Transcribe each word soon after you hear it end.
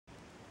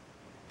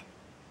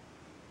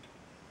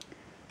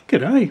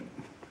G'day.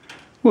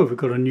 Well, we've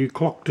got a new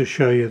clock to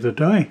show you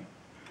today.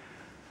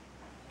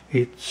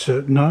 It's,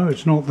 no,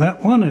 it's not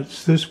that one,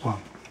 it's this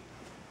one.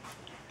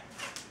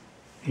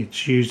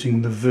 It's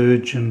using the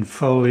Verge and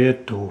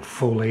Foliot, or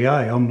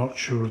Foliot, I'm not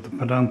sure of the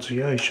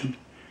pronunciation,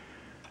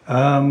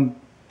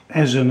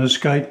 as an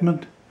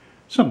escapement,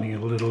 something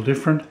a little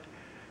different.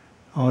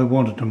 I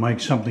wanted to make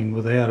something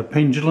without a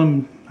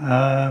pendulum,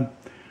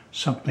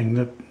 something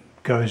that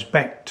goes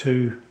back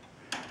to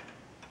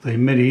the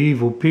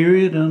medieval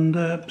period, and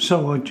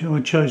so I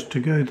chose to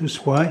go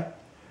this way.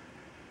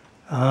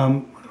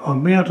 I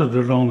mounted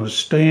it on a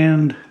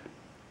stand,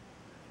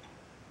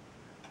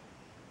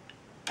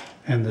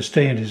 and the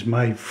stand is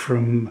made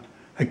from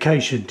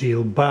acacia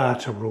deal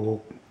barter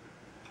or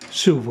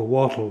silver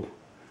wattle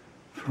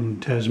from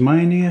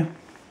Tasmania.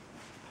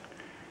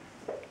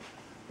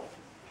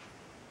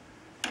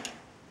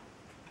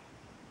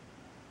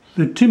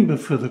 The timber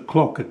for the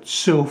clock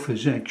itself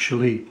is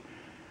actually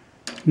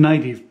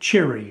native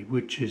cherry,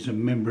 which is a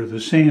member of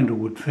the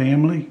sandalwood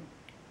family.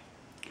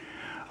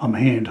 I'm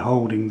hand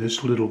holding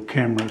this little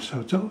camera, so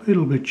it's a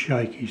little bit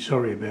shaky,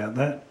 sorry about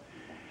that.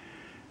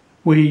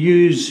 We're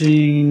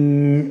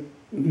using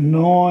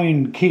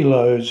 9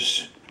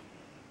 kilos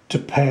to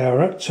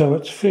power it, so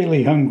it's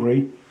fairly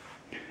hungry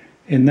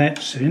in that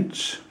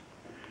sense.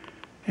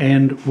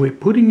 And we're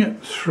putting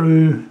it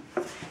through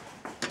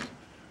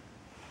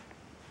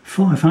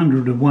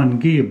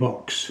 501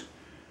 gearbox.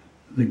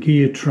 The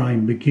gear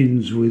train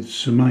begins with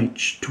some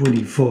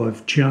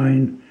H25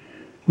 chain,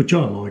 which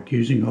I like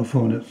using. I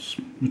find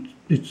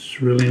it's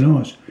really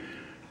nice,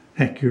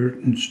 accurate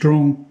and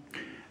strong.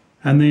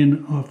 And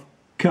then I've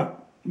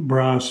cut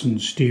brass and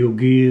steel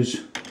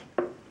gears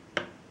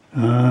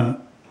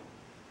to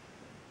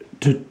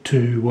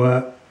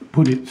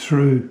put it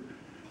through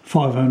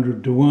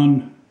 500 to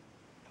 1.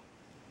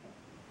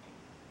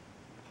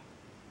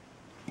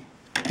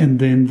 And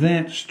then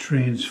that's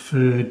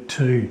transferred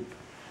to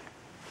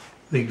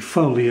the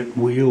Foliot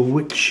wheel,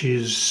 which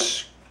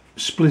is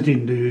split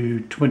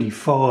into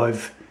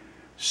 25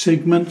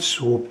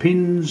 segments or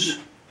pins,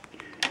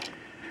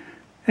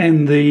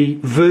 and the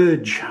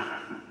Verge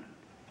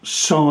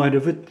side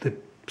of it,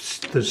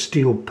 the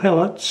steel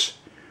pellets,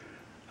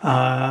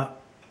 are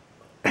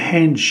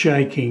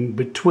handshaking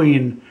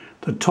between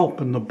the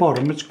top and the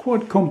bottom. It's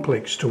quite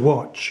complex to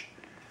watch.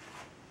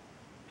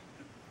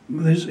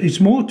 It's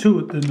more to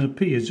it than it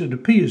appears. It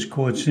appears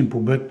quite simple,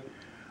 but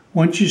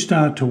once you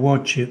start to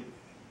watch it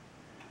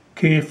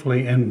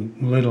carefully,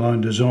 and let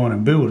alone design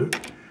and build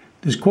it,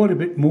 there's quite a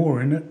bit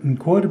more in it and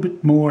quite a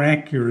bit more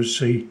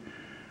accuracy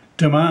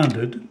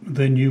demanded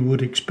than you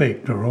would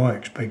expect, or I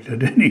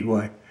expected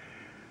anyway.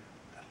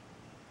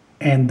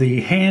 And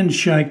the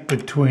handshake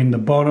between the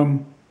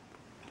bottom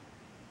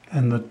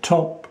and the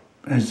top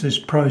as this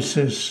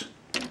process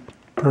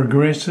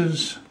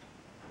progresses,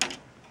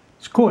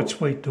 it's quite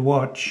sweet to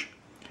watch.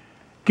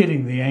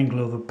 Getting the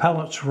angle of the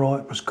pallets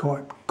right was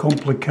quite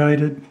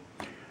complicated.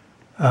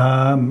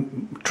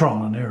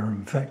 Trial and error,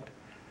 in fact.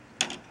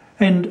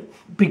 And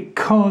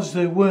because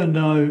there were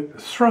no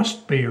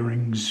thrust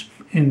bearings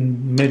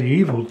in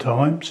medieval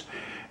times,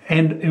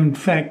 and in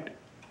fact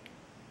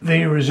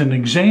there is an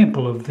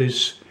example of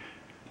this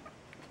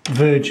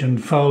Verge and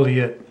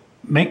Foliot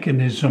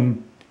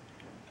mechanism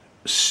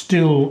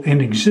still in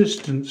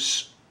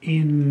existence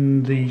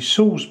in the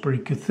Salisbury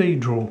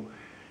Cathedral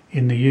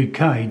in the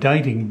UK,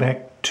 dating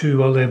back to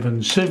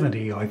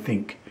 1170, I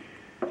think.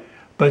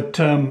 But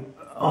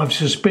I've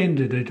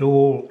suspended it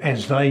all,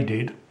 as they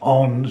did,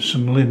 on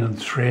some linen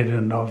thread,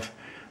 and I've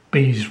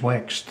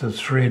beeswaxed the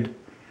thread.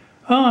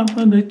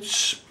 And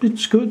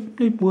it's good.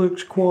 It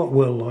works quite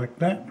well like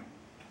that.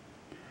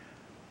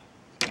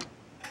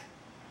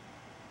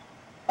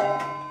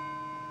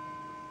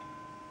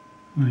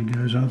 There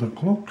goes other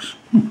clocks.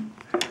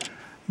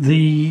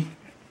 The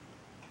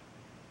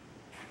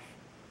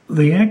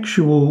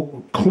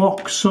actual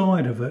clock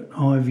side of it,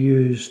 I've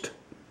used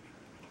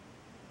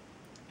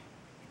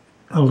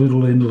a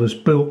little endless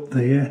belt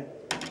there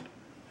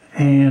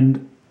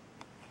and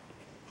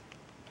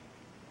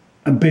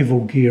a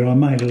bevel gear. I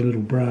made a little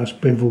brass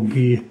bevel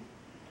gear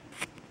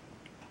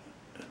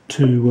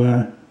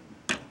to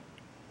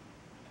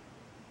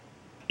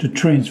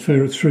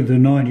transfer it through the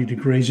 90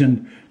 degrees,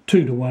 and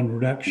 2 to 1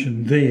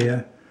 reduction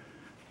there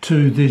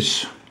to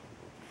this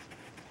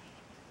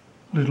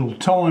little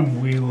time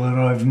wheel that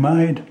I've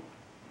made.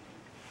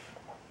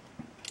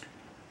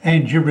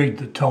 And you read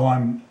the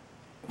time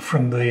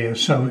from there,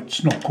 so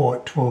it's not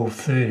quite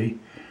 12:30,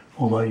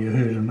 although you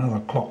heard another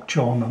clock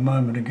chime a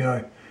moment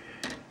ago.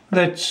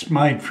 That's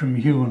made from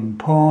hewn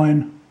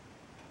pine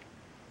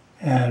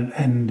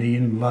and the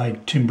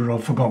inlaid timber.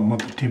 I've forgotten what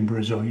the timber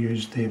is I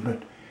used there,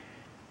 but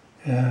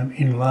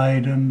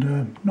inlaid, and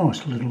a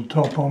nice little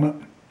top on it.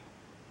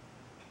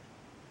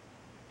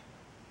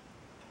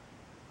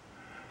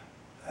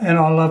 And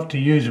I love to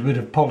use a bit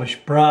of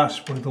polished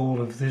brass with all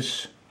of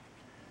this.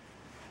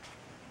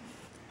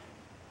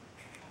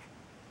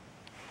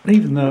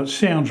 Even though it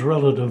sounds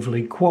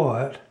relatively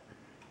quiet,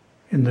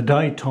 in the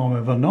daytime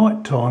of a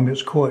night time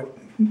it's quite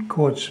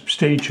quite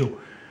substantial.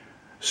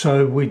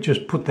 So we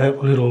just put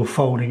that little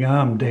folding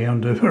arm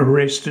down to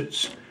arrest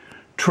its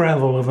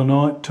travel of a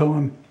night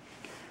time.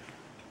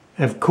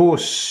 Of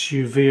course,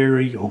 you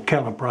vary or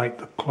calibrate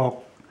the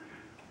clock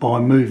by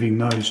moving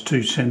those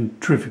two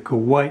centrifugal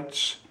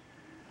weights,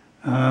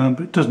 but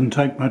it doesn't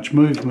take much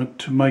movement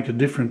to make a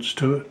difference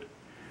to it.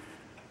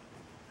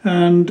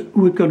 And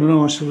we've got a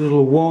nice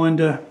little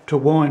winder to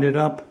wind it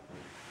up.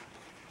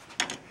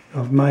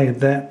 I've made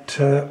that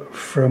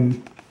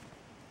from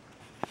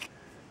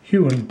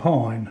hewn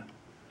pine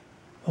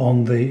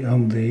on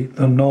the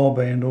knob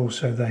and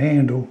also the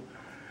handle,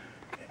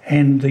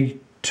 and the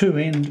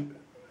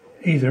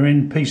either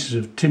end pieces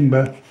of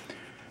timber.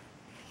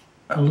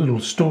 A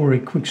little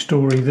quick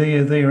story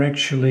there. They're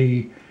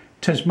actually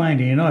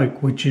Tasmanian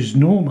oak, which is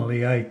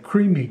normally a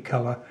creamy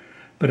colour,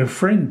 but a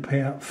friend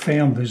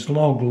found this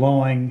log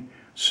lying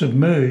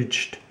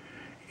submerged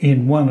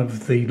in one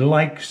of the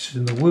lakes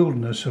in the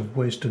wilderness of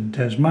Western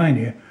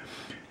Tasmania,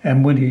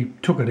 and when he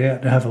took it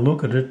out to have a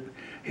look at it,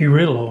 he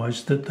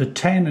realised that the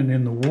tannin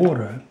in the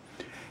water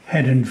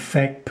had in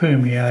fact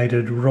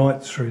permeated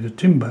right through the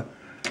timber.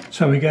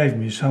 So he gave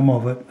me some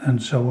of it,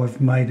 and so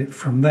I've made it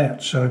from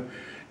that. So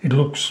it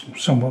looks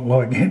somewhat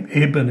like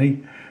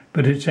ebony,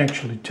 but it's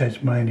actually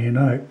Tasmanian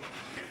oak.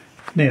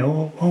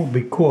 Now I'll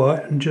be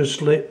quiet and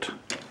just let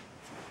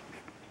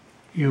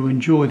you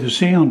enjoy the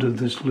sound of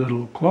this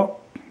little clock.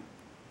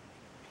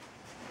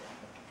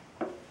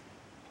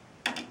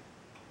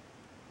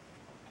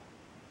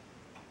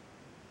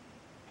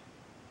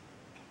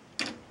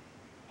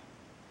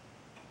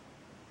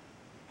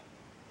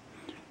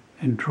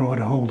 And try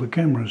to hold the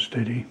camera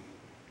steady.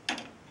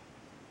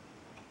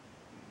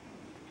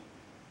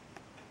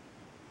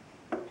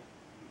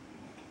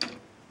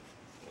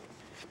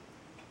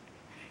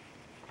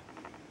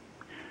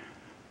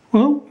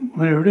 Well,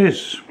 there it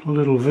is, a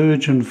little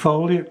Verge and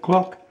Foliot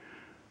clock.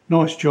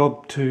 Nice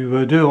job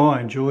to do.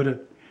 I enjoyed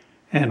it,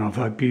 and I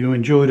hope you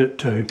enjoyed it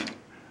too.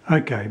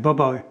 Okay,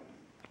 bye-bye.